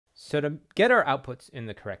So to get our outputs in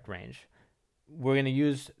the correct range, we're going to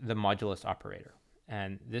use the modulus operator.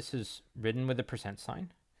 And this is written with a %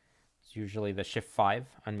 sign. It's usually the shift 5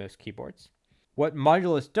 on most keyboards. What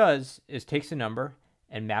modulus does is takes a number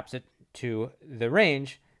and maps it to the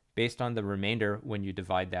range based on the remainder when you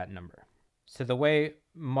divide that number. So the way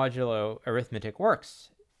modulo arithmetic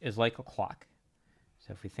works is like a clock.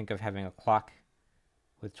 So if we think of having a clock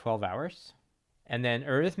with 12 hours, and then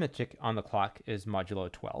arithmetic on the clock is modulo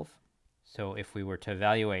 12. So if we were to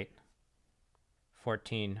evaluate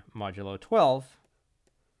 14 modulo 12,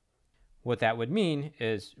 what that would mean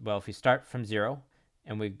is, well, if we start from 0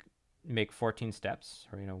 and we make 14 steps,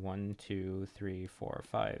 or 1, 2, 3, 4,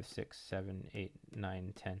 5, 6, 7, 8,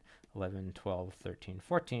 9, 10, 11, 12, 13,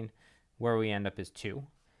 14, where we end up is 2.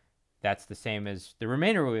 That's the same as the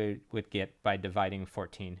remainder we would get by dividing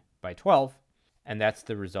 14 by 12, and that's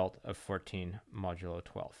the result of 14 modulo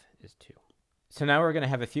 12 is 2. So now we're going to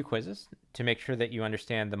have a few quizzes to make sure that you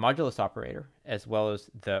understand the modulus operator as well as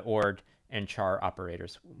the ORed and char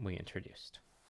operators we introduced.